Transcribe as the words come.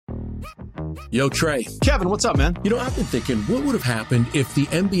Yo, Trey. Kevin, what's up, man? You know, I've been thinking, what would have happened if the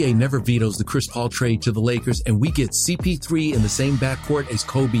NBA never vetoes the Chris Paul trade to the Lakers and we get CP3 in the same backcourt as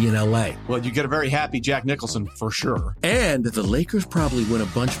Kobe in LA? Well, you get a very happy Jack Nicholson for sure. And the Lakers probably win a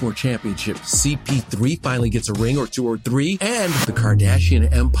bunch more championships. CP3 finally gets a ring or 2 or 3, and the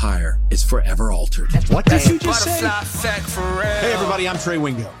Kardashian empire is forever altered. What did you just say? Hey, everybody, I'm Trey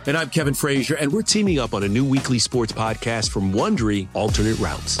Wingo. And I'm Kevin Frazier, and we're teaming up on a new weekly sports podcast from Wondery, Alternate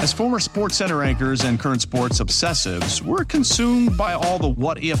Routes. As former Sports Center anchors and current sports obsessives, we're consumed by all the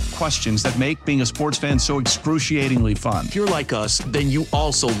what-if questions that make being a sports fan so excruciatingly fun. If you're like us, then you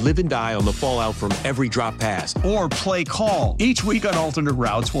also live and die on the fallout from every drop pass. Or play call. Each week on Alternate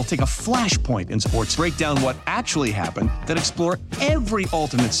Routes, we'll take a flashpoint in sports, break down what actually happened, then explore every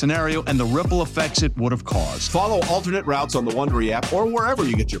alternate scenario and the ripple effects it would have caused. Follow Alternate Routes on the Wondery app or wherever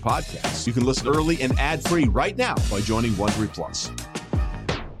you get your podcasts. You can listen early and ad-free right now by joining Wondery Plus.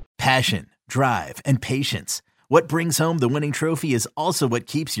 Passion, drive, and patience. What brings home the winning trophy is also what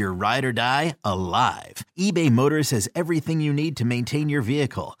keeps your ride or die alive. eBay Motors has everything you need to maintain your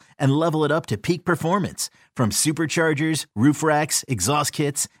vehicle and level it up to peak performance, from superchargers, roof racks, exhaust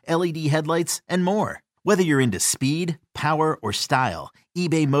kits, LED headlights, and more. Whether you're into speed, power, or style,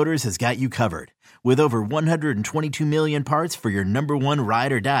 eBay Motors has got you covered. With over 122 million parts for your number one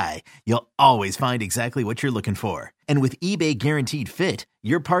ride or die, you'll always find exactly what you're looking for. And with eBay Guaranteed Fit,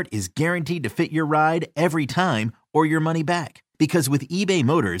 your part is guaranteed to fit your ride every time or your money back. Because with eBay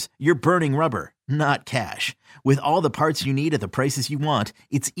Motors, you're burning rubber, not cash. With all the parts you need at the prices you want,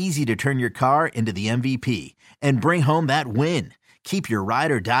 it's easy to turn your car into the MVP and bring home that win. Keep your ride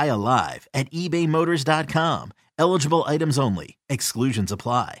or die alive at ebaymotors.com. Eligible items only. Exclusions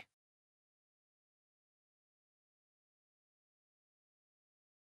apply.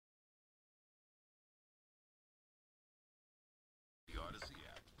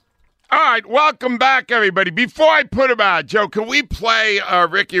 All right, welcome back, everybody. Before I put him out, Joe, can we play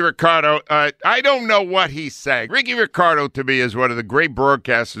Ricky Ricardo? I don't know what he's saying. Ricky Ricardo, to me, is one of the great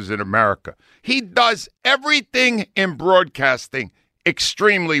broadcasters in America. He does everything in broadcasting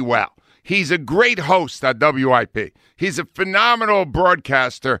extremely well. He's a great host at WIP. He's a phenomenal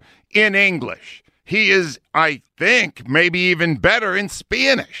broadcaster in English. He is, I think, maybe even better in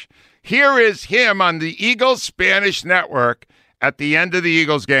Spanish. Here is him on the Eagles Spanish Network at the end of the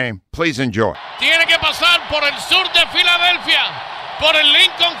Eagles game. Please enjoy. Tiene que pasar por el sur de Filadelfia, por el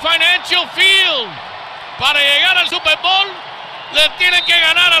Lincoln Financial Field. Para llegar al Super Bowl, le tienen que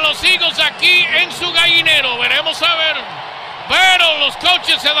ganar a los Eagles aquí en su gallinero. Veremos a ver. Pero los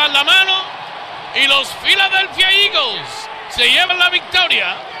coaches se dan la mano y los Philadelphia Eagles se llevan la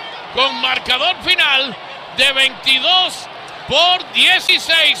victoria con marcador final de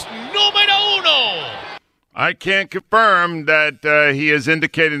 22-16, número 1. I can't confirm that he has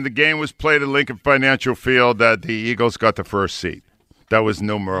indicated the game was played at Lincoln Financial Field that the Eagles got the first seed. That was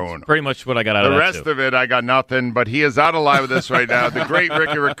numero uno. Pretty much what I got out of that, The rest of it, I got nothing, but he is out of line with us right now. The great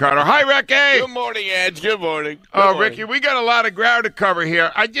Ricky Ricardo. Hi, Ricky. Good morning, Edge. Good morning. Ricky, we got a lot of ground to cover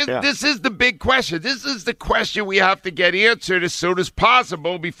here. This is the big question. This is the question we have to get answered as soon as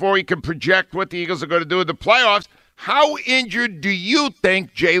possible before we can project what the Eagles are going to do in the playoffs. How injured do you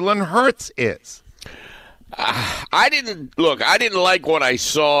think Jalen Hurts is? I didn't like what I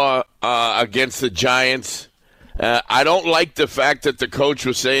saw against the Giants. I don't like the fact that the coach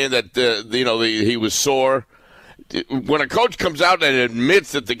was saying that he was sore. When a coach comes out and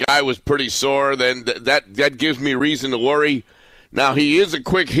admits that the guy was pretty sore, then that gives me reason to worry. Now, he is a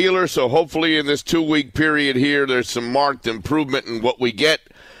quick healer, so hopefully in this 2-week period here, there's some marked improvement in what we get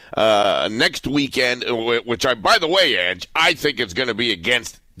next weekend, which by the way, Edge, I think it's going to be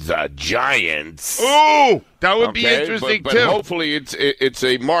against the Giants. Oh, that would be interesting, but too. Hopefully it's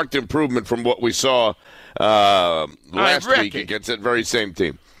a marked improvement from what we saw last week against that very same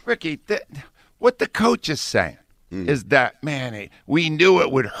team. Ricky, what the coach is saying is that, man, we knew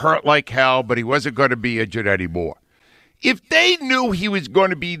it would hurt like hell, but he wasn't going to be injured anymore. If they knew he was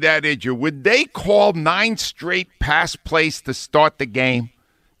going to be that injured, would they call 9 straight pass plays to start the game?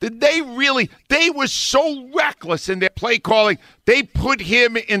 Did they really? They were so reckless in their play calling. They put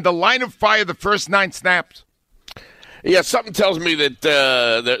him in the line of fire the first 9 snaps. Yeah, something tells me that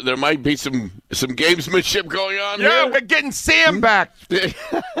there might be some gamesmanship going on here. Yeah, we're getting sandbagged.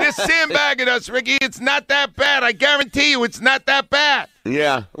 They're sandbagging us, Ricky. It's not that bad. I guarantee you it's not that bad.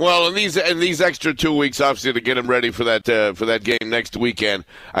 Yeah, well, in these extra 2 weeks, obviously, to get him ready for that game next weekend,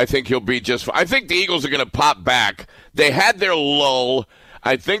 I think he'll be just fine. I think the Eagles are going to pop back. They had their lull.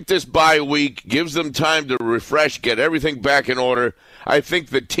 I think this bye week gives them time to refresh, get everything back in order. I think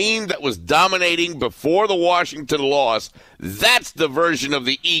the team that was dominating before the Washington loss, that's the version of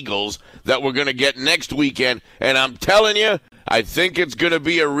the Eagles that we're going to get next weekend. And I'm telling you, I think it's going to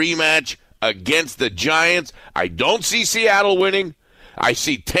be a rematch against the Giants. I don't see Seattle winning. I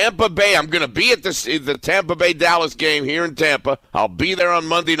see Tampa Bay. I'm going to be at the Tampa Bay-Dallas game here in Tampa. I'll be there on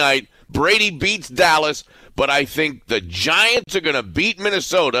Monday night. Brady beats Dallas, but I think the Giants are going to beat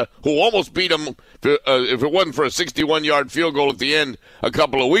Minnesota, who almost beat them if it wasn't for a 61-yard field goal at the end a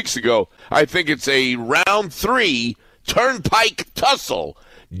couple of weeks ago. I think it's a round 3 turnpike tussle.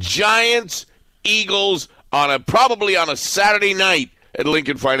 Giants, Eagles, probably on a Saturday night at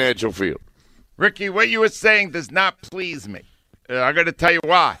Lincoln Financial Field. Ricky, what you were saying does not please me. I'm going to tell you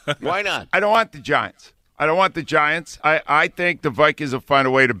why. Why not? I don't want the Giants. I think the Vikings will find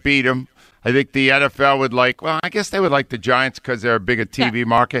a way to beat them. I think the NFL would I guess they would like the Giants because they're a bigger TV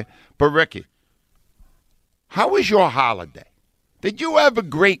market. But, Ricky, how was your holiday? Did you have a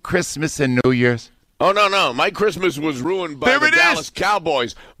great Christmas and New Year's? Oh, no. My Christmas was ruined by the Dallas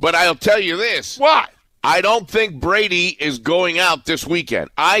Cowboys. But I'll tell you this. What? I don't think Brady is going out this weekend.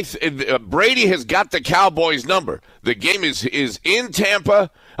 Brady has got the Cowboys number. The game is in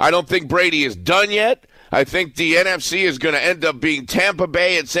Tampa. I don't think Brady is done yet. I think the NFC is going to end up being Tampa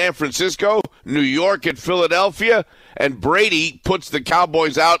Bay at San Francisco, New York at Philadelphia, and Brady puts the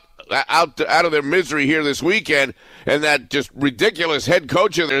Cowboys out of their misery here this weekend, and that just ridiculous head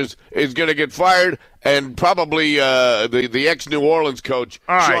coach of theirs is going to get fired, and probably the ex-New Orleans coach,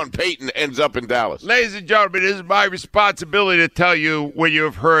 Sean Payton, ends up in Dallas. Ladies and gentlemen, it is my responsibility to tell you when you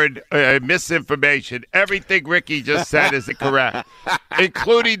have heard misinformation. Everything Ricky just said is correct,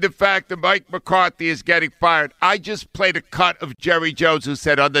 including the fact that Mike McCarthy is getting fired. I just played a cut of Jerry Jones who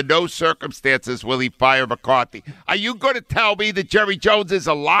said, under no circumstances will he fire McCarthy. Are you going to tell me that Jerry Jones is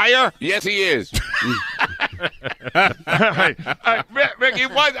a liar? Yes, he is. Ricky,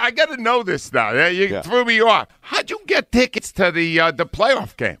 I got to know this now. You threw me off. How'd you get tickets to the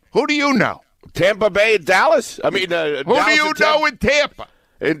playoff game? Who do you know? Tampa Bay and Dallas? I mean, who do you know in Tampa?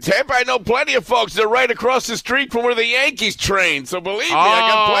 In Tampa, I know plenty of folks. They're right across the street from where the Yankees train. So believe me, I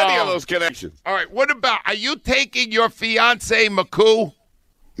got plenty of those connections. All right, what about, are you taking your fiancée, McCoo?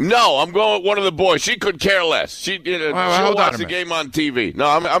 No, I'm going with one of the boys. She could care less. She'll watch the game on TV. No,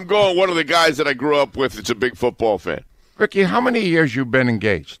 I'm going with one of the guys that I grew up with that's a big football fan. Ricky, how many years you been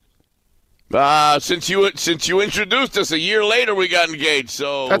engaged? Since you introduced us, a year later we got engaged.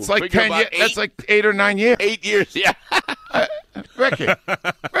 So that's like 10 years. That's like 8 or 9 years. 8 years, yeah. Ricky,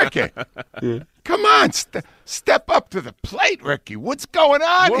 come on, step up to the plate, Ricky. What's going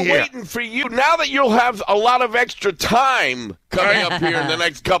on here? We're waiting for you. Now that you'll have a lot of extra time coming up here in the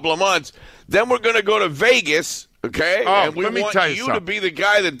next couple of months, then we're going to go to Vegas. Okay, and we want you to be the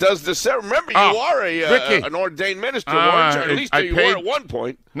guy that does the ceremony. Remember, you are an ordained minister, weren't you? At least you were at one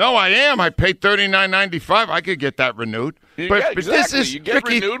point. No, I am. I paid $39.95. I could get that renewed. But this is, you get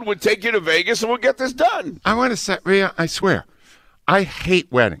Ricky, renewed. We'll take you to Vegas, and we'll get this done. I want to say, Rhea, I swear, I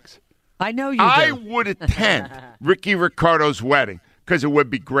hate weddings. I know you do. I would attend Ricky Ricardo's wedding because it would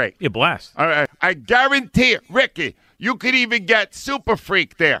be great. You blast. All right, I guarantee it, Ricky. You could even get Super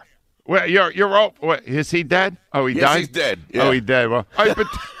Freak there. Well, you're all. What, is he dead? Oh, he died? Yes, he's dead. Yeah. Oh, he dead. Well,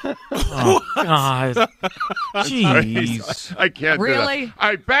 oh, God. Jeez. I can't really? do that. All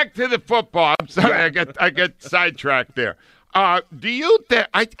right, back to the football. I'm sorry, I got sidetracked there. Do you think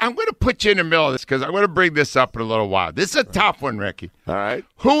I'm going to put you in the middle of this because I'm going to bring this up in a little while. This is a tough one, Ricky. All right.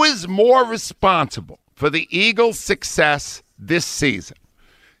 Who is more responsible for the Eagles' success this season?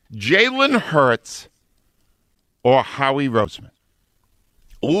 Jalen Hurts or Howie Roseman?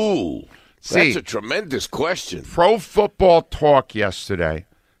 Ooh, that's a tremendous question. Pro Football Talk yesterday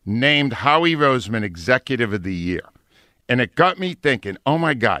named Howie Roseman Executive of the Year. And it got me thinking, oh,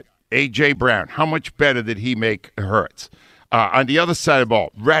 my God, A.J. Brown, how much better did he make Hurts? On the other side of the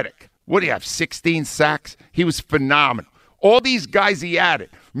ball, Reddick, what do you have, 16 sacks? He was phenomenal. All these guys he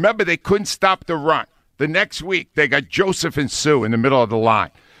added. Remember, they couldn't stop the run. The next week, they got Joseph and Sue in the middle of the line.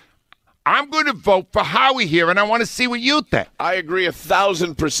 I'm going to vote for Howie here, and I want to see what you think. I agree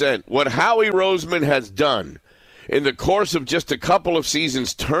 1,000%. What Howie Roseman has done in the course of just a couple of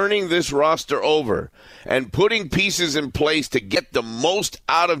seasons, turning this roster over and putting pieces in place to get the most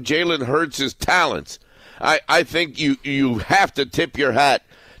out of Jalen Hurts' talents, I think you have to tip your hat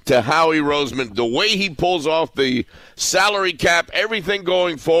to Howie Roseman. The way he pulls off the salary cap, everything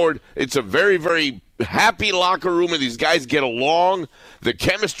going forward, it's a very, very happy locker room, and these guys get along. The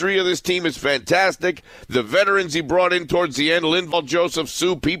chemistry of this team is fantastic. The veterans he brought in towards the end, Linval, Joseph,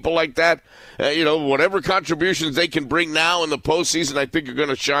 Sue, people like that, whatever contributions they can bring now in the postseason, I think are going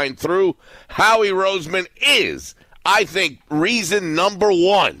to shine through. Howie Roseman is, I think, reason number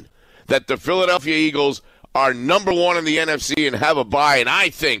one that the Philadelphia Eagles are number one in the NFC and have a bye, and I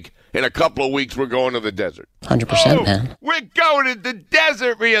think in a couple of weeks we're going to the desert. 100%, man. We're going to the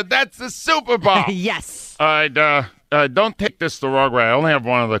desert, Rhea. That's the Super Bowl. Yes. All right, don't take this the wrong way. I only have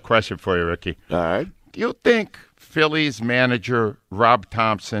one other question for you, Ricky. All right. Do you think Phillies manager Rob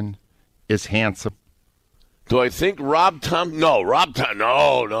Thompson is handsome? Do I think Rob Thompson? No, Rob Thompson.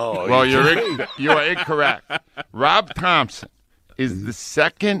 No. Well, you are incorrect. Rob Thompson is the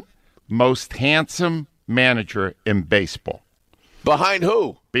second most handsome manager in baseball. Behind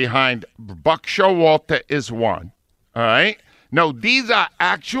who? Behind Buck Showalter is one. All right? No, these are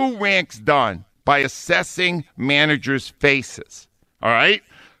actual ranks done by assessing managers' faces. All right?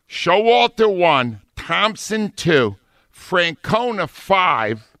 Showalter 1, Thompson 2, Francona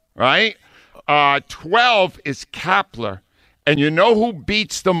 5, right? 12 is Kapler. And you know who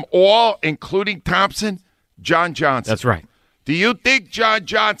beats them all, including Thompson? John Johnson. That's right. Do you think John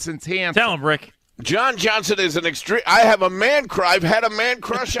Johnson's handsome? Tell him, Rick. John Johnson is an extreme. I have a man crush. I've had a man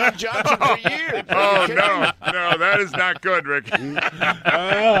crush on Johnson for years. Oh, no, that is not good, Ricky.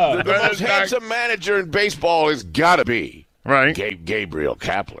 The most handsome manager in baseball has got to be Gabriel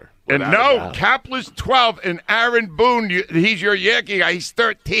Kapler. And no, Kapler's 12, and Aaron Boone, he's your Yankee guy. He's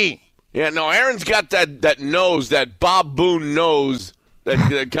 13. Yeah, no, Aaron's got that nose, that Bob Boone nose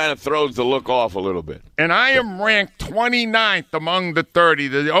that kind of throws the look off a little bit. And I am ranked 29th among the 30.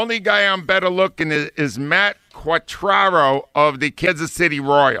 The only guy I'm better looking is Matt Quatraro of the Kansas City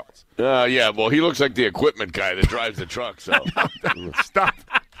Royals. Yeah, well, he looks like the equipment guy that drives the truck, so. Stop.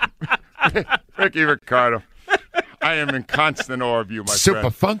 Ricky Ricardo, I am in constant awe of you, my Super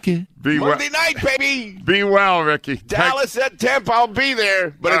friend. funky. Monday night, baby. Be well, Ricky. Dallas at Tampa, I'll be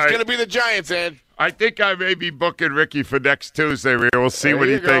there, but it's right. going to be the Giants, Ed. I think I may be booking Ricky for next Tuesday. We'll see what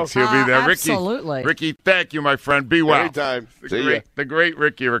he thinks. He'll be there. Absolutely. Ricky, thank you, my friend. Be well. Anytime. The great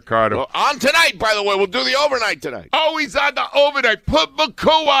Ricky Ricardo. Well, on tonight, by the way. We'll do the overnight tonight. Oh, he's on the overnight. Put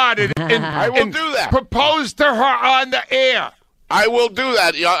McCoo on it. I will do that. Propose to her on the air. I will do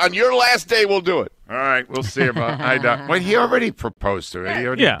that. On your last day, we'll do it. All right, we'll see about Wait, he already proposed to her. He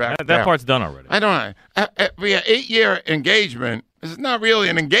already backed that out. part's done already. I don't know. We have 8-year engagement. It's not really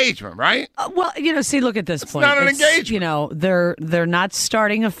an engagement, right? Well, see, look at this point. It's not an engagement. They're not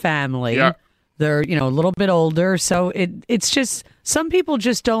starting a family. Yeah. They're, a little bit older. So it's just, some people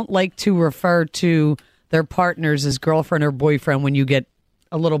just don't like to refer to their partners as girlfriend or boyfriend when you get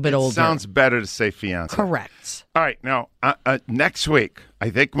a little bit older. Sounds better to say fiance. Correct. All right, now, next week,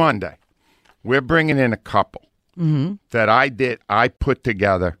 I think Monday, we're bringing in a couple that I put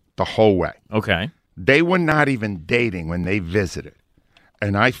together the whole way. Okay. They were not even dating when they visited,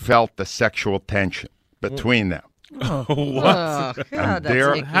 and I felt the sexual tension between them. Oh, what?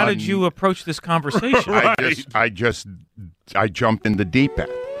 God, how did you approach this conversation? I jumped in the deep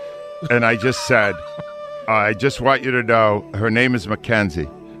end, and I just said, I just want you to know, her name is Mackenzie.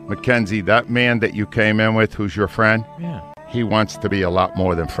 Mackenzie, that man that you came in with, who's your friend, he wants to be a lot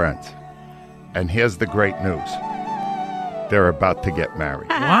more than friends. And here's the great news. They're about to get married.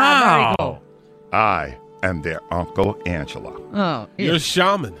 Wow. Very cool. I am their Uncle Angela. Oh, you're a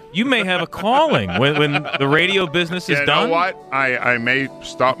shaman. You may have a calling when the radio business is done. You know what? I may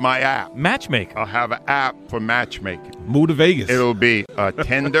start my app. Matchmaker. I'll have an app for matchmaking. Move to Vegas. It'll be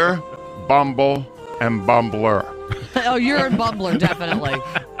Tinder, Bumble, and Bumbler. Oh, you're in Bumbler, definitely.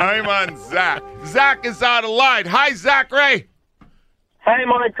 I'm on Zach. Zach is on the line. Hi, Zach Ray. Hey,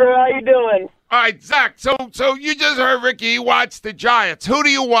 my crew. How you doing? All right, Zach. So you just heard Ricky watch the Giants. Who do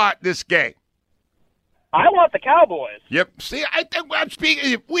you want this game? I want the Cowboys. Yep. See, I think I'm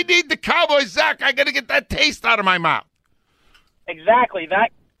speaking. If we need the Cowboys, Zach, I got to get that taste out of my mouth. Exactly.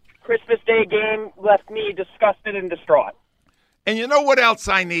 That Christmas Day game left me disgusted and distraught. And you know what else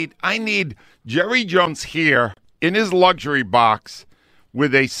I need? I need Jerry Jones here in his luxury box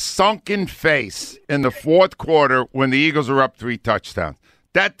with a sunken face in the fourth quarter when the Eagles are up 3 touchdowns.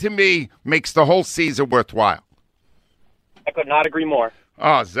 That, to me, makes the whole season worthwhile. I could not agree more.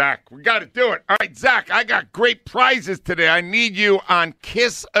 Oh, Zach, we got to do it. All right, Zach, I got great prizes today. I need you on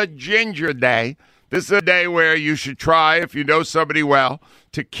Kiss a Ginger Day. This is a day where you should try, if you know somebody well,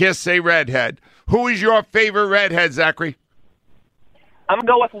 to kiss a redhead. Who is your favorite redhead, Zachary? I'm going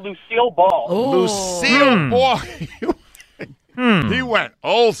to go with Lucille Ball. Lucille Ball. He went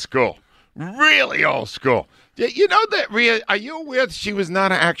old school. Really old school. You know that, Rhea, are you aware that she was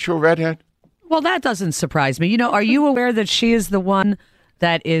not an actual redhead? Well, that doesn't surprise me. You know, are you aware that she is the one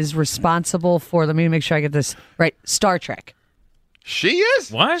that is responsible for, let me make sure I get this right, Star Trek? She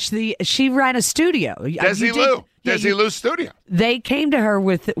is? What? She ran a studio. Desilu studio. They came to her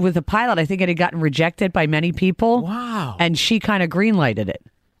with a pilot. I think it had gotten rejected by many people. Wow. And she kind of greenlighted it.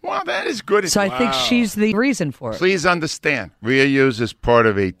 Well, that is good. So I think she's the reason for it. Please understand, Rhea Hughes is part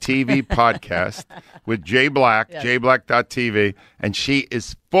of a TV podcast with Jay Black, jblack.tv, and she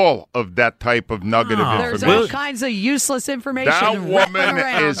is full of that type of nugget of There's information. all kinds of useless information. That woman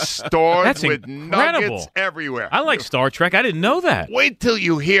around. is stored That's with incredible. nuggets everywhere. I like Star Trek. I didn't know that. Wait till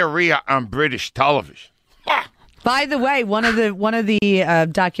you hear Rhea on British television. By the way, one of the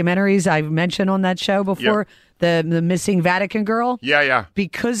documentaries I mentioned on that show before, the missing Vatican girl. Yeah.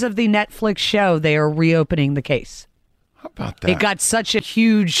 Because of the Netflix show, they are reopening the case. How about that? It got such a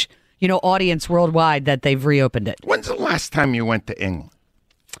huge, audience worldwide that they've reopened it. When's the last time you went to England?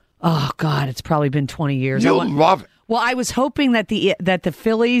 Oh God, it's probably been 20 years. You'll love it. Well, I was hoping that the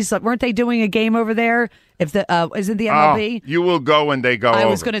Phillies, weren't they doing a game over there? If the isn't the MLB? Oh, you will go when they go I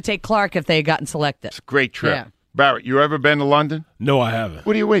over. was going to take Clark if they had gotten selected. It's a great trip. Yeah. Barrett, you ever been to London? No, I haven't.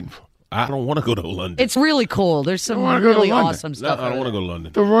 What are you waiting for? I don't want to go to London. It's really cool. There's some wanna go to really London? awesome stuff. I don't want to go to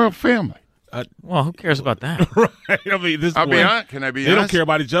London. The royal family. Well, who cares about that? Right. I mean, I'll be honest. Can I be They honest? don't care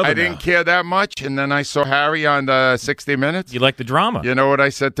about each other I now. didn't care that much, and then I saw Harry on the 60 Minutes. You like the drama. You know what I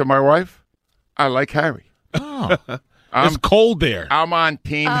said to my wife? I like Harry. Oh. It's cold there. I'm on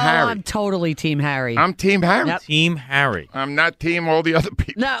Team Harry. I'm totally Team Harry. I'm Team Harry. Yep. Team Harry. I'm not Team all the other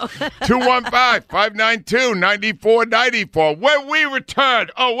people. No. 215-592-9494. When we return,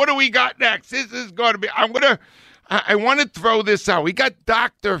 what do we got next? This is going to be, I want to throw this out. We got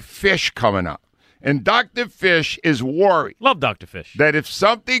Dr. Fish coming up. And Dr. Fish is worried. Love Dr. Fish. That if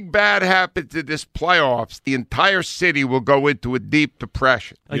something bad happens in this playoffs, the entire city will go into a deep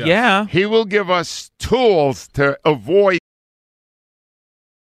depression. Yeah. He will give us tools to avoid.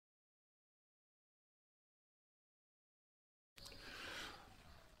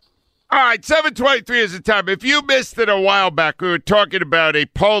 All right, 7:23 is the time. If you missed it a while back, we were talking about a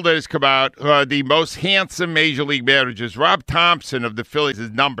poll that has come out. The most handsome Major League managers. Rob Thompson of the Phillies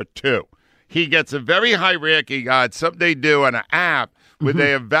is number 2. He gets a very high ranking on something they do on an app where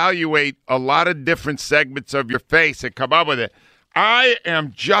they evaluate a lot of different segments of your face and come up with it. I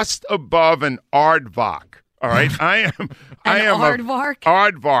am just above an aardvark. All right, I am aardvark?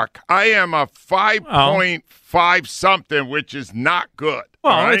 Aardvark. I am a 5.5 something, which is not good.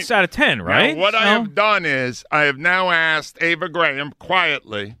 Well, all right? it's out of 10, right? Now, what I have done is I have now asked Ava Graham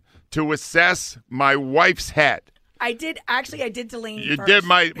quietly to assess my wife's head. I did Delaney You first. did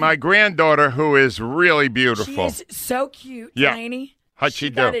my granddaughter, who is really beautiful. She is so cute, Yeah. Delaney. How'd she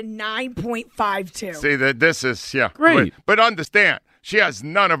do? Got a 9.52. See, this is, Great. But understand, she has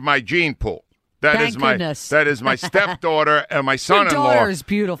none of my gene pool. That Thank is my goodness. That is my stepdaughter and my Your son-in-law. daughter is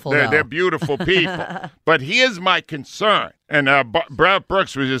beautiful, though. They're beautiful people. But here's my concern. And Brad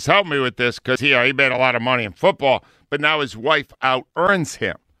Brooks was just helping me with this because he made a lot of money in football, but now his wife out-earns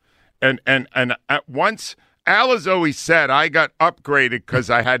him. And at once, Al has always said I got upgraded because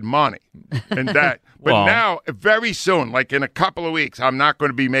I had money and that. But Well. now, very soon, like in a couple of weeks, I'm not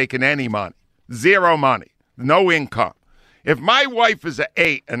going to be making any money. Zero money. No income. If my wife is an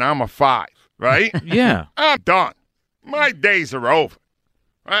 8 and I'm a 5, right? Yeah. I'm done. My days are over.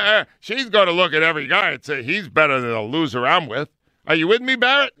 She's going to look at every guy and say, he's better than the loser I'm with. Are you with me,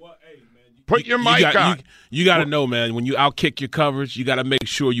 Barrett? Well, hey, man, Put your mic on. You got to know, man, when you outkick your coverage, you got to make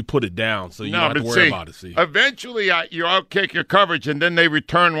sure you put it down so you don't have to worry about it. See, eventually you outkick your coverage, and then they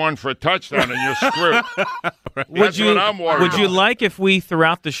return one for a touchdown, and you're screwed. That's what I'm worried Would you about. like if we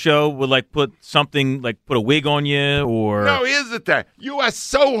throughout the show would put something like put a wig on you or? No, here's the thing. You are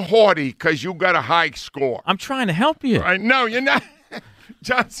so haughty because you got a high score. I'm trying to help you. I know you're not.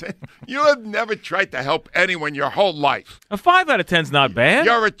 Johnson, you have never tried to help anyone your whole life. A 5 out of 10's not bad.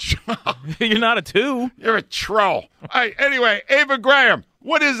 You're a troll. You're not a 2. You're a troll. All right, anyway, Ava Graham,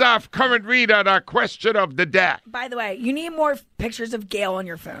 what is our current read on our question of the day? By the way, you need more pictures of Gail on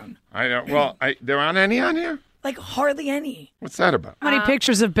your phone. I don't. Well, there aren't any on here. Like hardly any. What's that about? How many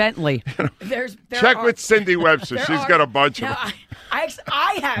pictures of Bentley? There Check are- with Cindy Webster. there She's are- got a bunch no, of them.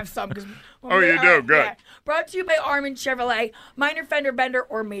 I have some. Oh, you do? Good. Yeah. Brought to you by Armin Chevrolet. Minor fender bender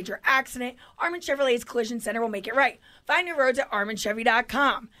or major accident. Armin Chevrolet's Collision Center will make it right. Find your roads at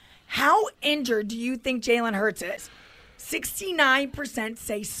ArminChevy.com. How injured do you think Jalen Hurts is? 69%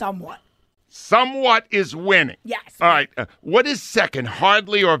 say somewhat. Somewhat is winning. Yes. All right. What is second?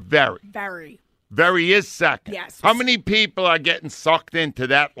 Hardly or very? Very. Very is second. Yes. How many people are getting sucked into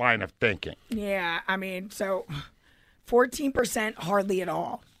that line of thinking? Yeah, I mean, so 14% hardly at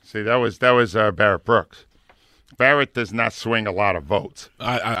all. See, that was Barrett Brooks. Barrett does not swing a lot of votes.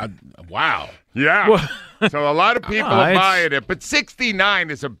 Wow. Yeah. So a lot of people are buying it, but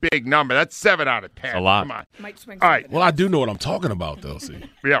 69 is a big number. That's 7 out of 10. It's a lot. Come on. Might swing All right. Well, I do know what I'm talking about, though. See.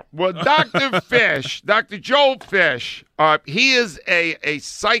 Yeah. Well, Dr. Fish, Dr. Joel Fish, he is a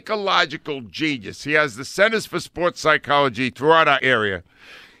psychological genius. He has the Centers for Sports Psychology throughout our area,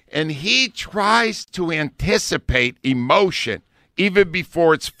 and he tries to anticipate emotion even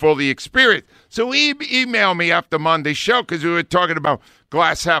before it's fully experienced. So he emailed me after Monday's show because we were talking about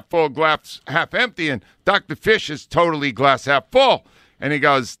glass half full, glass half empty, and Dr. Fish is totally glass half full. And he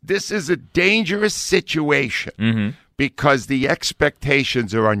goes, this is a dangerous situation because the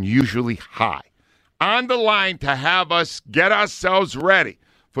expectations are unusually high. On the line to have us get ourselves ready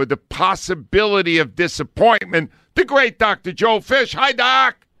for the possibility of disappointment, the great Dr. Joel Fish. Hi,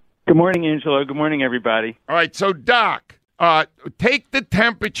 Doc. Good morning, Angelo. Good morning, everybody. All right, so, Doc, take the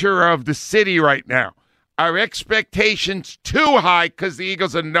temperature of the city right now. Are expectations too high because the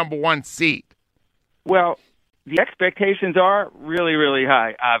Eagles are the number 1 seed? Well, the expectations are really, really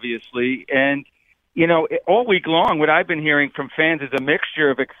high, obviously. And, you know, all week long, what I've been hearing from fans is a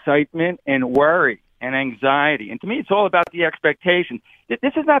mixture of excitement and worry and anxiety. And to me, it's all about the expectation. This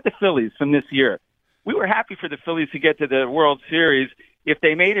is not the Phillies from this year. We were happy for the Phillies to get to the World Series. If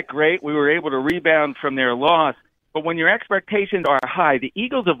they made it, great. We were able to rebound from their loss. But when your expectations are high, the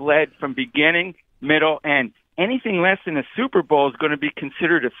Eagles have led from beginning, middle, and anything less than a Super Bowl is going to be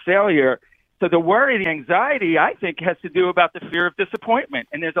considered a failure. So the worry, the anxiety, I think, has to do about the fear of disappointment,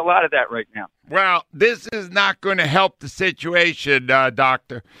 and there's a lot of that right now. Well, this is not going to help the situation,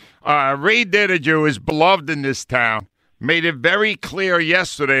 Doctor. Ray Didinger, who is beloved in this town, made it very clear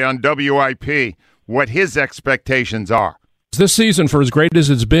yesterday on WIP what his expectations are. This season, for as great as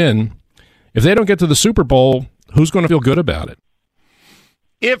it's been, if they don't get to the Super Bowl, who's going to feel good about it?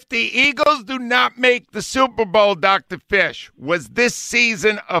 If the Eagles do not make the Super Bowl, Dr. Fish, was this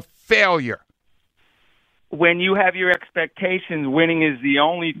season a failure? When you have your expectations, winning is the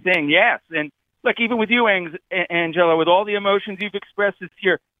only thing, yes. And look, even with you, Angela, with all the emotions you've expressed this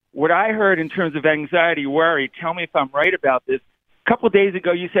year, what I heard in terms of anxiety, worry, tell me if I'm right about this. A couple of days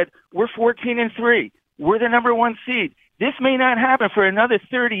ago, you said, we're 14-3. We're the number 1 seed. This may not happen for another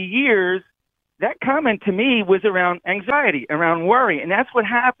 30 years. That comment to me was around anxiety, around worry. And that's what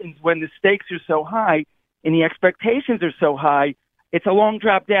happens when the stakes are so high and the expectations are so high. It's a long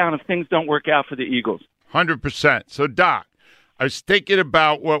drop down if things don't work out for the Eagles. 100%. So, Doc, I was thinking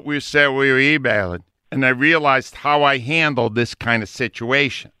about what we said we were emailing, and I realized how I handled this kind of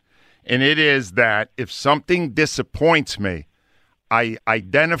situation. And it is that if something disappoints me, I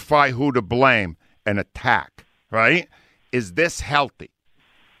identify who to blame and attack, right? Is this healthy?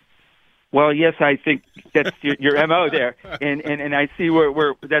 Well, yes, I think that's your MO there. And I see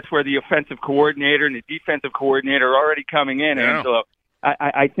where that's where the offensive coordinator and the defensive coordinator are already coming in, Yeah. Angelo.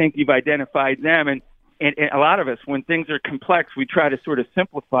 I think you've identified them. And a lot of us, when things are complex, we try to sort of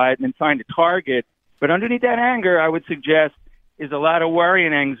simplify it and then find a target. But underneath that anger, I would suggest, is a lot of worry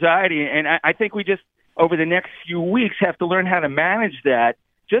and anxiety. And I think we just, over the next few weeks, have to learn how to manage that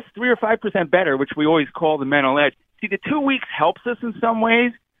just 3 or 5% better, which we always call the mental edge. See, the 2 weeks helps us in some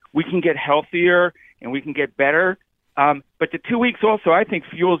ways. We can get healthier and we can get better. But the 2 weeks also, I think,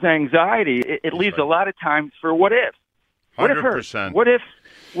 fuels anxiety. It leaves a lot of times for what if. What if hurts?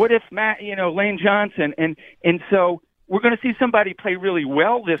 What if Matt, Lane Johnson? And so we're going to see somebody play really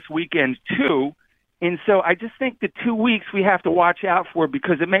well this weekend too. And so I just think the 2 weeks we have to watch out for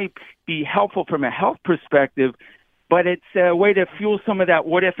because it may be helpful from a health perspective, but it's a way to fuel some of that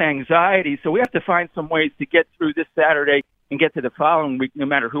what-if anxiety. So we have to find some ways to get through this Saturday and get to the following week no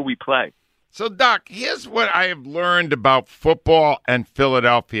matter who we play. So, Doc, here's what I have learned about football and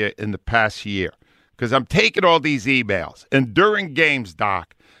Philadelphia in the past year, because I'm taking all these emails. And during games,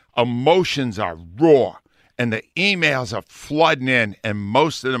 Doc, emotions are raw, and the emails are flooding in, and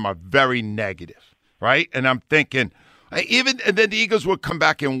most of them are very negative, right? And I'm thinking, and then the Eagles would come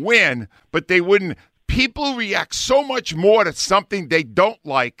back and win, but they wouldn't. People react so much more to something they don't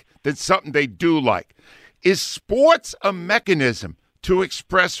like than something they do like. Is sports a mechanism to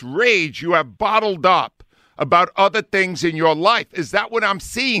express rage you have bottled up about other things in your life? Is that what I'm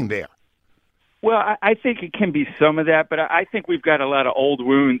seeing there? Well, I think it can be some of that, but I think we've got a lot of old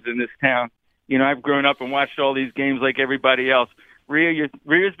wounds in this town. I've grown up and watched all these games like everybody else.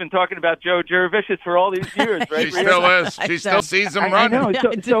 Rhea's been talking about Joe Jurevicius for all these years, right? She still is. She still sees him running. I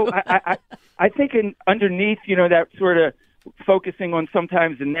know. So I think underneath, that sort of focusing on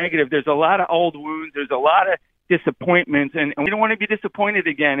sometimes the negative, there's a lot of old wounds. There's a lot of disappointments, and we don't want to be disappointed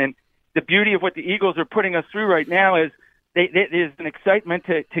again. And the beauty of what the Eagles are putting us through right now is there's an excitement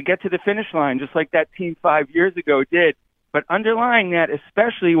to get to the finish line, just like that team 5 years ago did. But underlying that,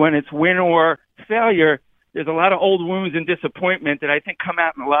 especially when it's win or failure, there's a lot of old wounds and disappointment that I think come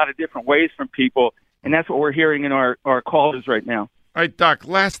out in a lot of different ways from people, and that's what we're hearing in our callers right now. All right, Doc,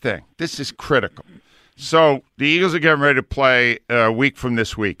 last thing. This is critical. So the Eagles are getting ready to play a week from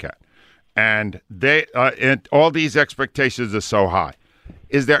this weekend, and and all these expectations are so high.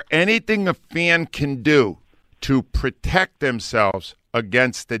 Is there anything a fan can do to protect themselves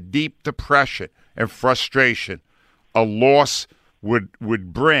against the deep depression and frustration a loss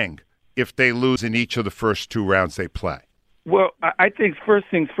would bring if they lose in each of the first 2 rounds they play? Well, I think first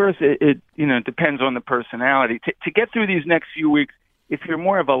things first, it depends on the personality. To get through these next few weeks, if you're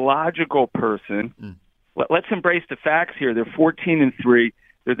more of a logical person, let's embrace the facts here. They're 14-3.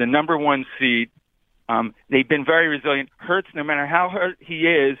 They're the number 1 seed. They've been very resilient. Hurts, no matter how hurt he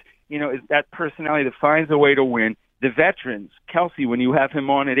is that personality that finds a way to win. The veterans, Kelsey, when you have him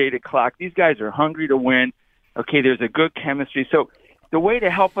on at 8 o'clock, these guys are hungry to win. Okay, there's a good chemistry. So the way to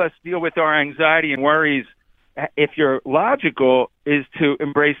help us deal with our anxiety and worries, if you're logical, is to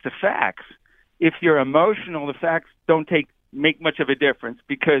embrace the facts. If you're emotional, the facts don't make much of a difference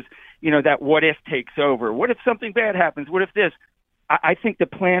because, that what if takes over. What if something bad happens? What if this? I think the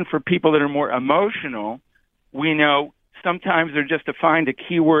plan for people that are more emotional, we know sometimes they're just to find a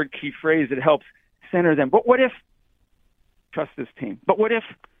key word, key phrase that helps center them. But what if, trust this team, but what if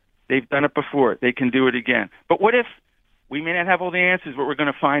they've done it before, they can do it again? But what if we may not have all the answers, but we're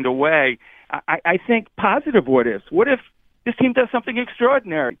going to find a way? I think positive what ifs. What if this team does something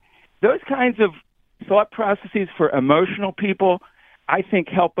extraordinary? Those kinds of thought processes for emotional people, I think,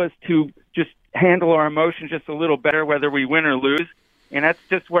 help us to just handle our emotions just a little better, whether we win or lose. And that's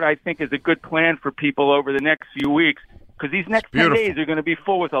just what I think is a good plan for people over the next few weeks, because these next 10 days are going to be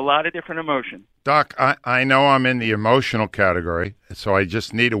full with a lot of different emotions. Doc, I know I'm in the emotional category, so I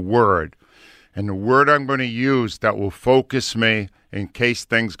just need a word. And the word I'm going to use that will focus me in case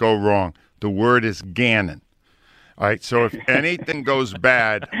things go wrong, the word is Gannon. All right, so if anything goes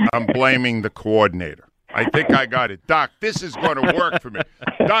bad, I'm blaming the coordinator. I think I got it. Doc, this is going to work for me.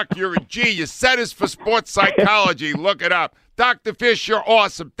 Doc, you're a G. You said it's for sports psychology. Look it up. Dr. Fish, you're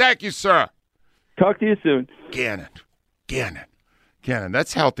awesome. Thank you, sir. Talk to you soon. Gannon.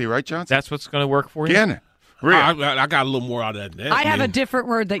 That's healthy, right, Johnson? That's what's going to work for you? Gannon. I got a little more out of that. I have a different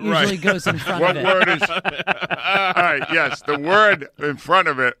word that usually goes in front of it. What word is? All right, yes, the word in front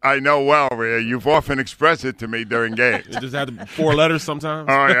of it I know well, Rhea. You've often expressed it to me during games. It just had to be 4 letters sometimes.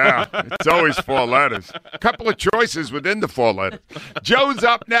 Oh, yeah. It's always 4 letters. A couple of choices within the 4 letters. Joe's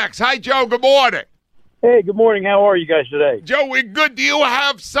up next. Hi, Joe. Good morning. Hey, good morning. How are you guys today? Joe, we're good. Do you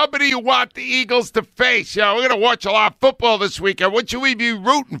have somebody you want the Eagles to face? We're going to watch a lot of football this weekend. What should we be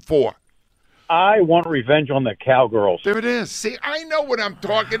rooting for? I want revenge on the Cowgirls. There it is. See, I know what I'm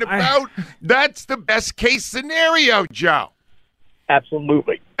talking about. That's the best case scenario, Joe.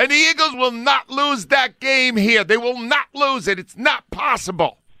 Absolutely. And the Eagles will not lose that game here. They will not lose it. It's not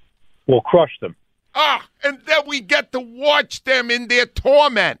possible. We'll crush them. And then we get to watch them in their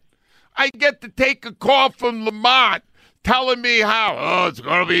torment. I get to take a call from Lamont telling me how, it's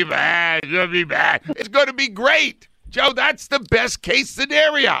going to be bad. It's going to be bad. It's going to be great. Joe, that's the best case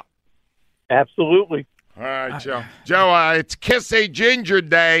scenario. Absolutely. All right, Joe. Joe, it's Kiss a Ginger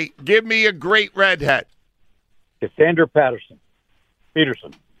Day. Give me a great redhead. Cassandra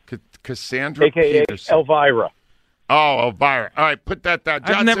Peterson. Cassandra a.k.a. Peterson. Elvira. Oh, Elvira. All right, put that down.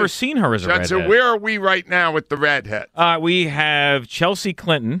 Johnson, I've never seen her as a redhead. Johnson, where are we right now with the redhead? We have Chelsea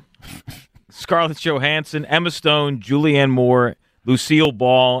Clinton, Scarlett Johansson, Emma Stone, Julianne Moore, Lucille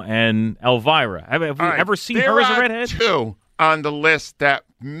Ball, and Elvira. Have we ever seen her as a redhead? There are 2 on the list that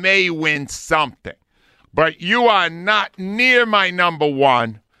may win something. But you are not near my number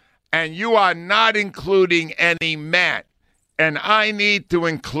 1, and you are not including any men. And I need to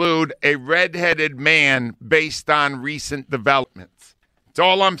include a redheaded man based on recent developments. That's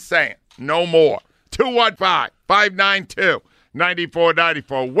all I'm saying. No more.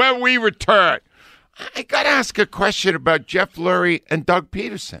 215-592-9494. When we return, I got to ask a question about Jeff Lurie and Doug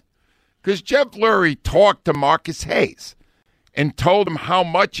Peterson. Because Jeff Lurie talked to Marcus Hayes and told him how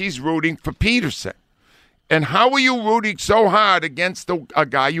much he's rooting for Peterson. And how are you rooting so hard against a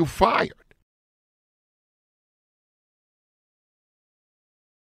guy you fired?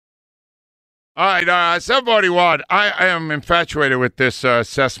 All right, 741. I am infatuated with this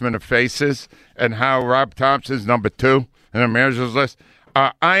assessment of faces and how Rob Thompson's number 2 in the managers list.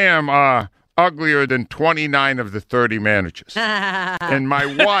 I am uglier than 29 of the 30 managers. And my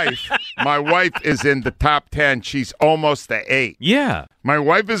wife is in the top 10. She's almost an 8. Yeah. My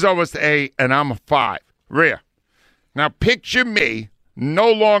wife is almost an 8, and I'm a 5. Rhea, Now picture me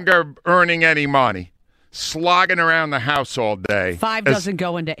no longer earning any money, slogging around the house all day. 5 doesn't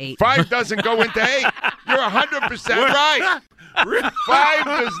go into 8. 5 doesn't go into 8. You're 100% right. 5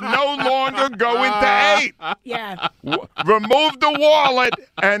 does no longer go into 8. Yeah. Remove the wallet,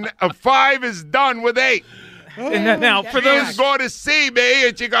 and a 5 is done with 8. Now, for those you go to see me,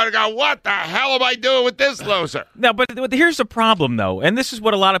 and you got to go, what the hell am I doing with this loser? Now, but here's the problem, though, and this is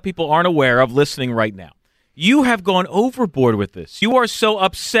what a lot of people aren't aware of listening right now. You have gone overboard with this. You are so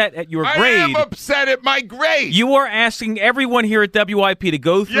upset at your grade. I am upset at my grade. You are asking everyone here at WIP to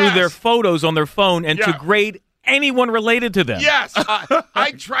go through their photos on their phone and to grade anyone related to them. Yes.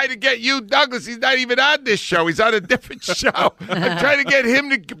 I try to get you, Douglas. He's not even on this show. He's on a different show. I'm trying to get him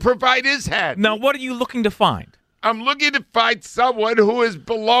to provide his head. Now, what are you looking to find? I'm looking to find someone who is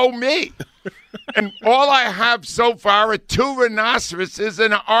below me. And all I have so far are 2 rhinoceroses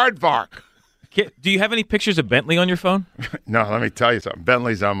and an aardvark. Do you have any pictures of Bentley on your phone? No, let me tell you something.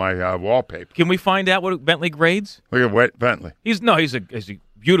 Bentley's on my wallpaper. Can we find out what Bentley grades? Look at Bentley. He's a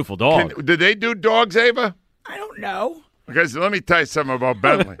beautiful dog. Did they do dogs, Ava? I don't know. Because let me tell you something about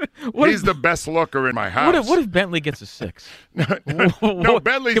Bentley. He's the best looker in my house. What if Bentley gets a 6? No,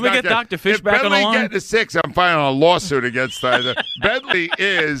 Bentley's Can we not get Dr. Fish if back on the Bentley line? getting a 6, I'm filing a lawsuit against Bentley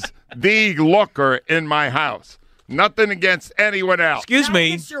is the looker in my house. Nothing against anyone else. Excuse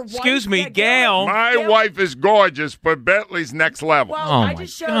me, Gail. My wife is gorgeous, but Bentley's next level. Well, I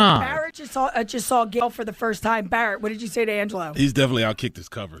just showed Barrett just saw Gail for the first time. Barrett, what did you say to Angelo? He's definitely outkicked his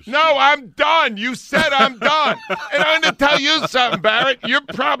covers. No, I'm done. You said I'm done. And I'm going to tell you something, Barrett. You're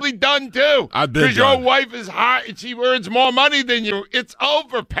probably done, too. I've been done. Because your wife is hot and she earns more money than you. It's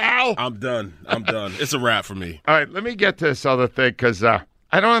over, pal. I'm done. It's a wrap for me. All right, let me get to this other thing because I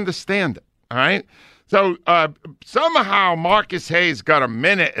don't understand it, all right? So somehow Marcus Hayes got a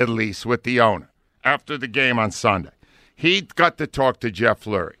minute at least with the owner after the game on Sunday. He got to talk to Jeff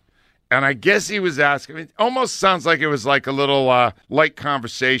Lurie. And I guess he was asking, it almost sounds like it was like a little light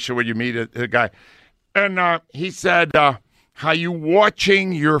conversation when you meet a guy. And he said, how you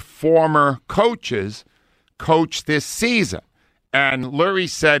watching your former coaches coach this season? And Lurie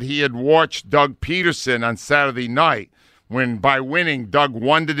said he had watched Doug Peterson on Saturday night when by winning, Doug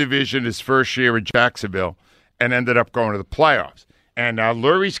won the division his first year in Jacksonville and ended up going to the playoffs. And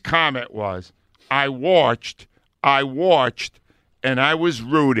Lurie's comment was, I watched, and I was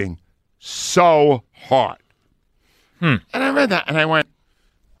rooting so hard. And I read that, and I went,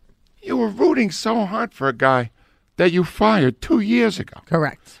 you were rooting so hard for a guy that you fired 2 years ago.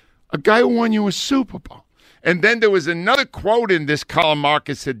 Correct. A guy who won you a Super Bowl. And then there was another quote in this column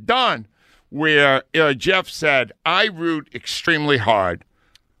Marcus had done where Jeff said, I root extremely hard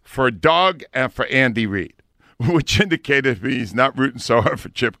for Doug and for Andy Reid, which indicated he's not rooting so hard for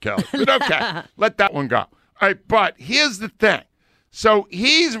Chip Kelly. But okay, let that one go. All right, but here's the thing. So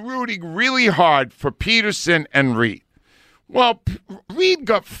he's rooting really hard for Peterson and Reid. Well, Reid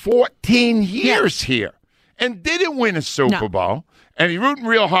got 14 years here and didn't win a Super Bowl, and he's rooting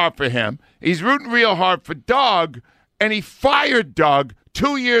real hard for him. He's rooting real hard for Doug, and he fired Doug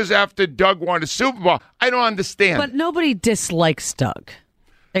 2 years after Doug won a Super Bowl. I don't understand. But nobody dislikes Doug,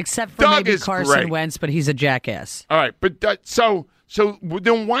 except for Doug maybe is Carson great. Wentz, but he's a jackass. All right, but so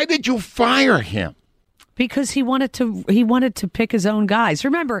then why did you fire him? Because he wanted to pick his own guys.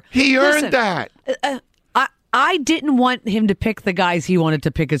 Remember, he earned that. I didn't want him to pick the guys he wanted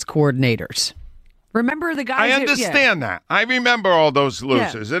to pick as coordinators. Remember the guys? I understand that. I remember all those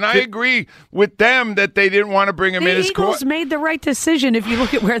losers, and I agree with them that they didn't want to bring him in as coordinator. The Eagles made the right decision if you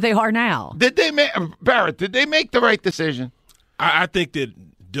look at where they are now. Did they make Barrett? Did they make the right decision? I think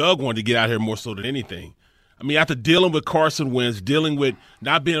that Doug wanted to get out here more so than anything. I mean, after dealing with Carson Wentz, dealing with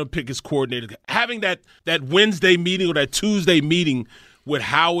not being able to pick his coordinator, having that Wednesday meeting or that Tuesday meeting with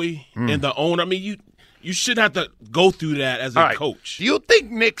Howie and the owner. I mean, you shouldn't have to go through that as a coach. Do you think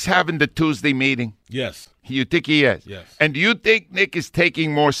Nick's having the Tuesday meeting? Yes. You think he is? Yes. And do you think Nick is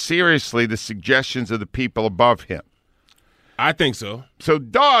taking more seriously the suggestions of the people above him? I think so. So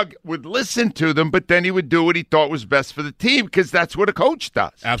Doug would listen to them, but then he would do what he thought was best for the team because that's what a coach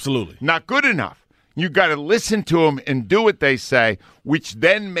does. Absolutely. Not good enough. You got to listen to them and do what they say, which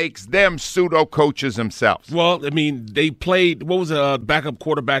then makes them pseudo-coaches themselves. Well, I mean, they played, what was a backup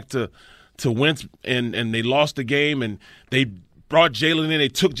quarterback to Wentz, and they lost the game, and they brought Jalen in. They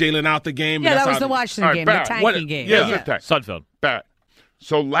took Jalen out the game. Yeah, that was the Washington game, the tanking game. Yeah. Sudfeld. Barrett.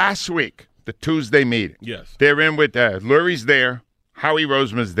 So last week, the Tuesday meeting. Yes. They're in with Lurie's there, Howie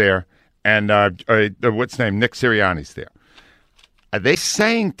Roseman's there, and what's his name? Nick Sirianni's there. Are they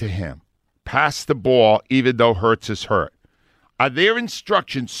saying to him, pass the ball even though Hurts is hurt? Are their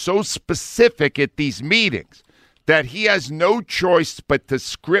instructions so specific at these meetings that he has no choice but to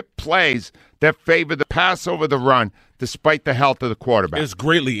script plays that favor the pass over the run, despite the health of the quarterback. It's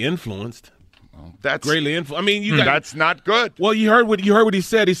greatly influenced. That's greatly influenced. I mean, that's not good. Well, you heard what he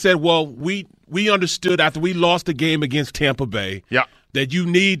said. He said, "Well, we understood after we lost the game against Tampa Bay, that you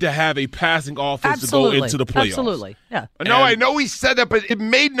need to have a passing offense to go into the playoffs." Absolutely, yeah. No, I know he said that, but it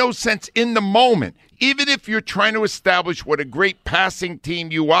made no sense in the moment. Even if you're trying to establish what a great passing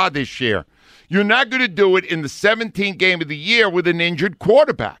team you are this year, you're not going to do it in the 17th game of the year with an injured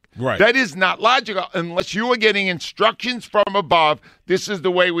quarterback. Right. That is not logical unless you are getting instructions from above. This is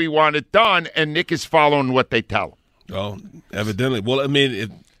the way we want it done, and Nick is following what they tell him. Oh, evidently. Well, I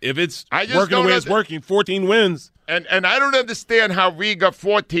mean, if it's just working the way it's working, 14 wins. And I don't understand how Reed got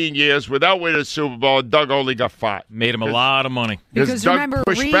 14 years without winning a Super Bowl and Doug only got 5. Made him a lot of money. Because Doug remember,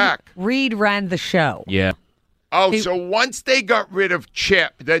 pushed back. Reed ran the show. Yeah. Oh, so once they got rid of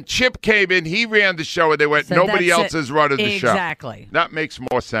Chip, then Chip came in, he ran the show, and they went, So nobody that's else it. is running the show. Exactly. That makes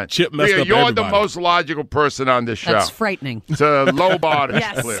more sense. Chip messed Rhea, up you're everybody. the most logical person on this show. That's frightening. It's a low bar to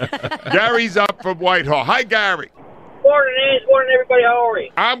Yes. clear. Gary's up from Whitehall. Hi, Gary. Morning, A's. Morning, everybody. How are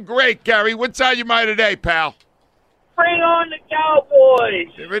we? I'm great, Gary. What's on your mind today, pal? Bring on the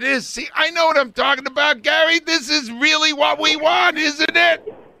Cowboys. There it is. See, I know what I'm talking about, Gary. This is really what we want, isn't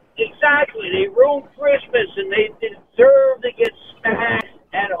it? Exactly. They ruined Christmas, and they deserve to get smacked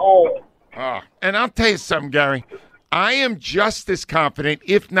at home. And I'll tell you something, Gary. I am just as confident,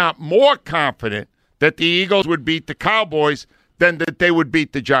 if not more confident, that the Eagles would beat the Cowboys than that they would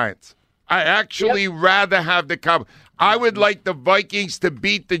beat the Giants. I actually rather have the Cowboys. I would like the Vikings to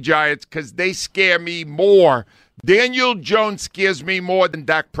beat the Giants because they scare me more. Daniel Jones scares me more than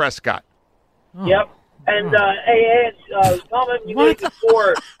Dak Prescott. Yep. And, hey, Ed, comment you made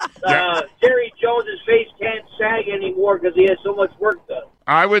before, Jerry Jones' face can't sag anymore because he has so much work done.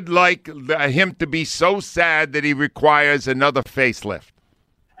 I would like him to be so sad that he requires another facelift.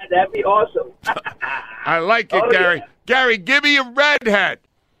 That'd be awesome. I like it, Gary. Yeah. Gary, give me a redhead.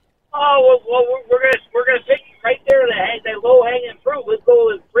 Oh, well, we're gonna take right there the low hanging fruit. Let's go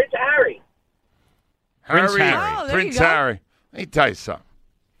with Prince Harry. Prince Harry. Oh, there Prince you go. Harry. Let me tell you something.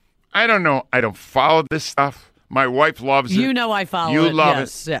 I don't know. I don't follow this stuff. My wife loves it. You know I follow You it. love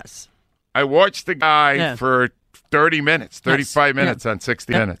yes, it. Yes. I watched the guy Yeah. for 30 minutes, 35 minutes on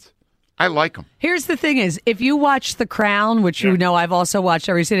 60 Minutes. I like him. Here's the thing is, if you watch The Crown, which you know I've also watched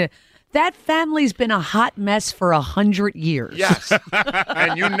every season, that family's been a hot mess for 100 years. Yes.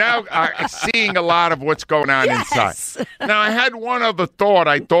 And you now are seeing a lot of what's going on inside. Now, I had one other thought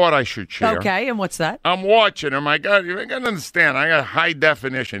I should share. Okay, and what's that? I'm watching him. You got to understand, I got high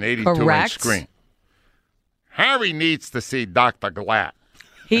definition, 82-inch Correct. screen. Harry needs to see Dr. Glatt.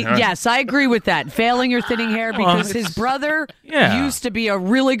 Yes, I agree with that. Failing your thinning hair because his brother used to be a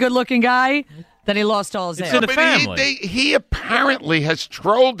really good-looking guy. Then he lost all his hair. in the family. He apparently has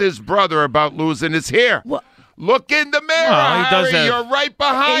trolled his brother about losing his hair. Look in the mirror, Well, he does Harry. have- You're right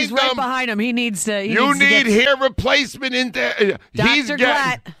behind He's him. right behind him. He needs to. You need hair replacement in there. He's Dr.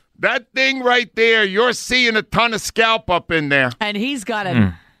 getting that thing right there. You're seeing a ton of scalp up in there. And he's got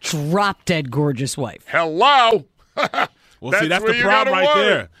a drop-dead gorgeous wife. Hello. Well, see, that's the where you problem gotta right worry.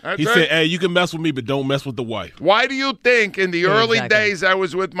 there. That's He right. said, hey, you can mess with me, but don't mess with the wife. Why do you think in the early exactly. days I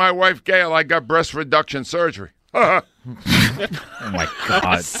was with my wife, Gail, I got breast reduction surgery? Oh, my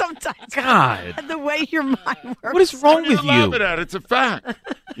God. Sometimes, God. the way your mind works. What is wrong with You're laughing you? at it. It's a fact.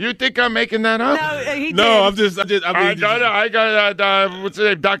 You think I'm making that up? No, he No, did. I got what's his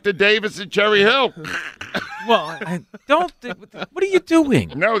name? Dr. Davis and Cherry Hill. Well, I don't. What are you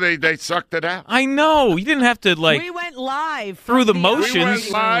doing? No, they sucked it out. I know. You didn't have to, we went live through the from motions. We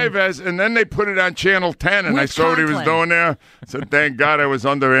went live and then they put it on Channel 10, and With I saw what he was Conklin. doing there. I said, thank God I was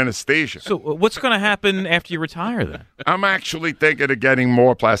under anesthesia. So, what's going to happen after you retire then? I'm actually thinking of getting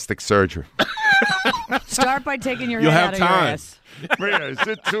more plastic surgery. Start by taking your You'll head have out of your time. ass. Maria, is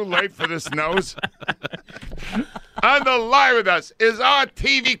it too late for this nose? On the line with us is our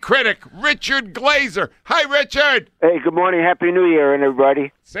TV critic, Richard Glazer. Hi, Richard. Hey, good morning. Happy New Year,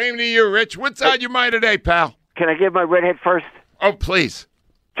 everybody. Same to you, Rich. What's on your mind today, pal? Can I give my redhead first? Oh, please.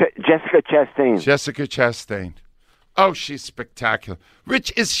 Jessica Chastain. Jessica Chastain. Oh, she's spectacular.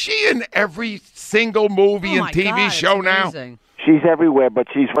 Rich, is she in every single movie and TV show now? She's everywhere, but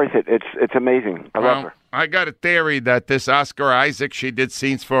she's worth it. It's amazing. I love her. I got a theory that this Oscar Isaac, she did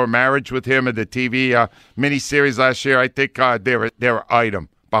scenes for a marriage with him in the TV miniseries last year. I think they're an item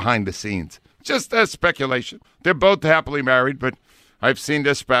behind the scenes. Just speculation. They're both happily married, but I've seen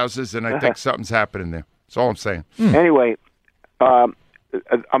their spouses, and I think something's happening there. That's all I'm saying. Anyway, I'm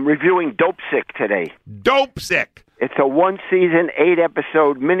reviewing Dope Sick today. Dope Sick. It's a one-season,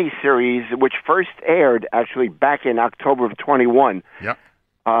 8-episode miniseries which first aired actually back in October of 21. Yep.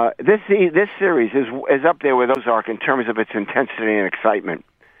 This series is up there with Ozark in terms of its intensity and excitement.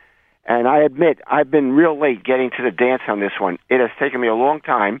 And I admit, I've been real late getting to the dance on this one. It has taken me a long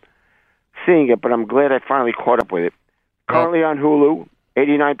time seeing it, but I'm glad I finally caught up with it. Currently on Hulu,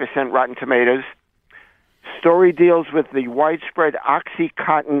 89% Rotten Tomatoes. Story deals with the widespread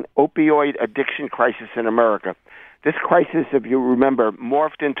OxyContin opioid addiction crisis in America. This crisis, if you remember,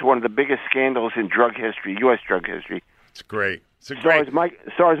 morphed into one of the biggest scandals in drug history, U.S. drug history. It's great. Stars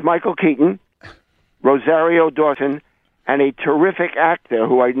Michael Keaton, Rosario Dawson, and a terrific actor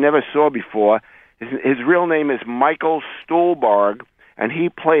who I never saw before. His real name is Michael Stuhlbarg, and he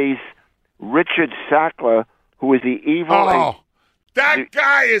plays Richard Sackler, who is the evil. That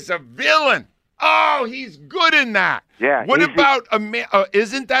guy is a villain. Oh, he's good in that. Yeah. What about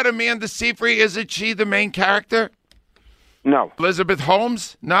isn't that Amanda Seyfried? Isn't she the main character? No. Elizabeth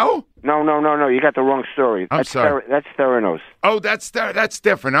Holmes? No. No. You got the wrong story. I'm sorry. That's Theranos. Oh, that's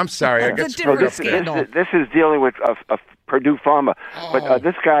different. I'm sorry. That's a different scandal. This is dealing with Purdue Pharma. But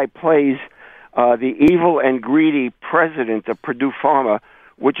this guy plays the evil and greedy president of Purdue Pharma,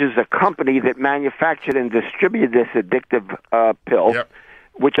 which is a company that manufactured and distributed this addictive pill,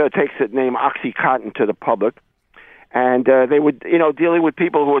 which takes the name OxyContin to the public. And they would, dealing with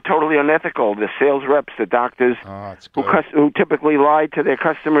people who are totally unethical, the sales reps, the doctors, who typically lied to their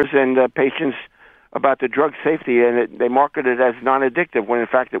customers and patients about the drug safety, and they marketed it as non-addictive when, in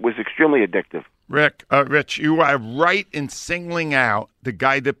fact, it was extremely addictive. Rich, you are right in singling out the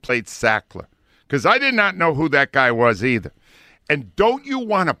guy that played Sackler, because I did not know who that guy was either. And don't you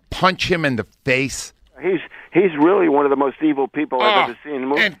want to punch him in the face? He's really one of the most evil people I've ever seen in the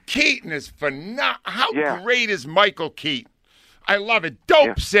movie. And Keaton is phenomenal. How great is Michael Keaton? I love it.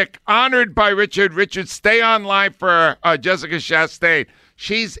 Dope Sick, honored by Richard. Richard, stay online for Jessica Chastain.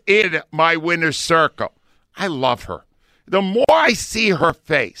 She's in my winner's circle. I love her. The more I see her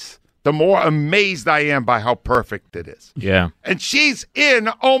face, the more amazed I am by how perfect it is. Yeah. And she's in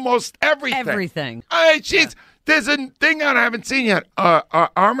almost everything. There's a thing I haven't seen yet.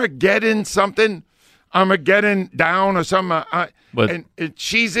 Armageddon something. Armageddon Down or something. And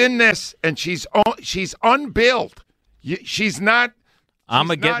she's in this, and she's unbilled. She's not.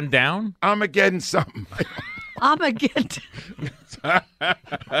 Armageddon Down? Armageddon something. Armageddon.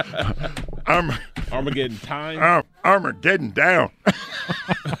 Armageddon Time. Armageddon Down.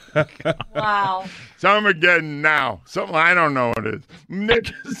 Wow. It's Armageddon Now. Something I don't know what it is.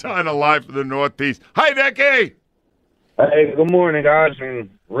 Nick is on a live from the Northeast. Hi, Nicky. Hey, good morning, guys. And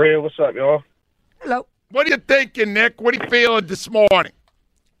Red, what's up, y'all? Hello. What are you thinking, Nick? What are you feeling this morning?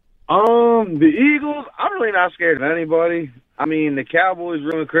 The Eagles, I'm really not scared of anybody. I mean, the Cowboys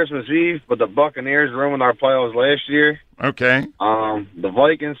ruined Christmas Eve, but the Buccaneers ruined our playoffs last year. Okay. The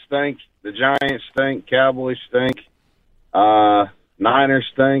Vikings stink. The Giants stink. Cowboys stink. Niners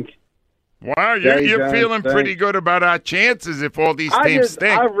stink. Wow, you're feeling pretty good about our chances if all these teams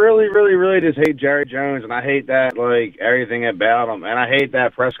stink. I really, really, really just hate Jerry Jones, and I hate that, everything about him. And I hate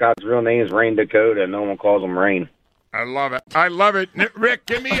that Prescott's real name is Rain Dakota, and no one calls him Rain. I love it. Rick,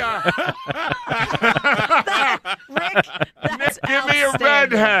 give me a... Nick, give me a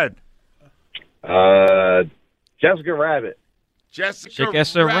redhead. Jessica Rabbit. Jessica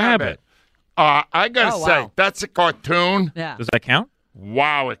Rabbit. I got to say, that's a cartoon. Yeah. Does that count?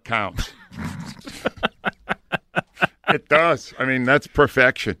 Wow, it counts. It does. I mean, that's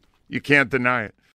perfection. You can't deny it.